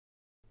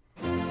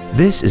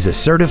This is a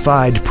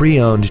certified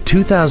pre-owned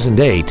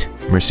 2008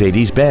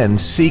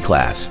 Mercedes-Benz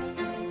C-Class.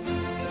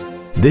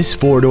 This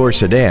four-door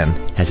sedan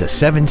has a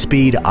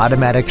 7-speed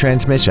automatic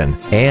transmission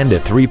and a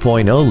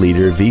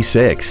 3.0-liter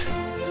V6.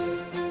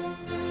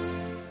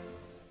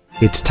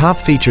 Its top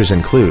features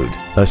include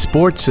a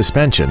sports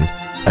suspension,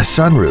 a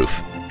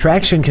sunroof,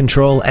 traction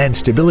control and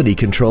stability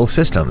control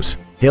systems,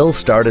 hill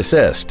start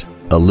assist,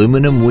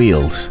 aluminum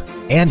wheels,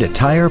 and a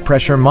tire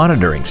pressure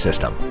monitoring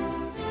system.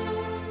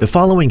 The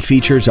following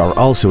features are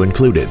also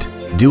included: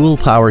 dual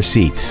power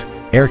seats,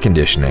 air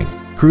conditioning,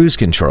 cruise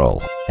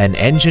control, an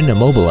engine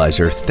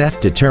immobilizer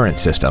theft deterrent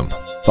system,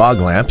 fog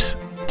lamps,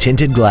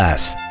 tinted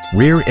glass,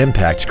 rear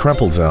impact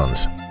crumple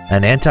zones,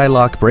 an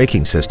anti-lock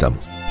braking system,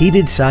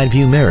 heated side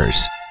view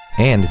mirrors,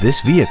 and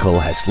this vehicle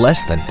has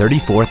less than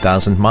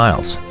 34,000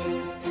 miles.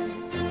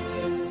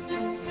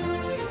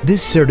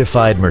 This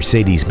certified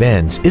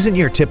Mercedes-Benz isn't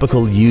your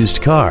typical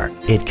used car.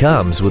 It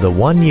comes with a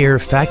 1-year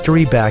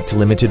factory-backed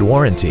limited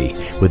warranty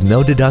with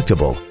no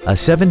deductible, a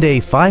 7-day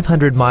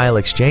 500-mile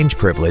exchange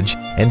privilege,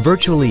 and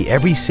virtually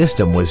every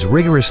system was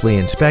rigorously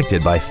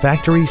inspected by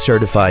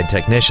factory-certified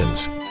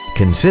technicians.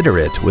 Consider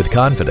it with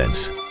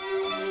confidence.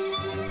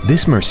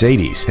 This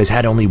Mercedes has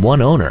had only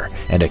one owner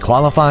and it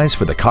qualifies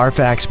for the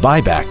Carfax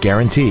buyback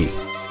guarantee.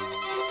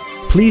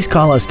 Please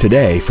call us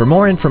today for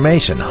more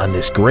information on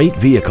this great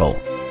vehicle.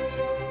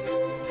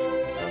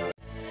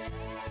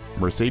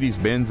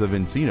 Mercedes-Benz of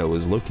Encino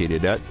is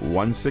located at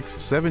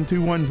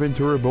 16721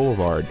 Ventura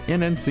Boulevard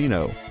in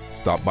Encino.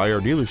 Stop by our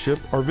dealership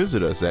or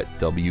visit us at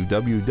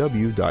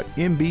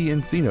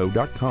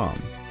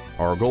www.mbencino.com.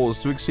 Our goal is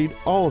to exceed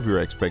all of your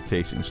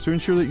expectations to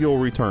ensure that you'll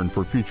return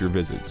for future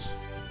visits.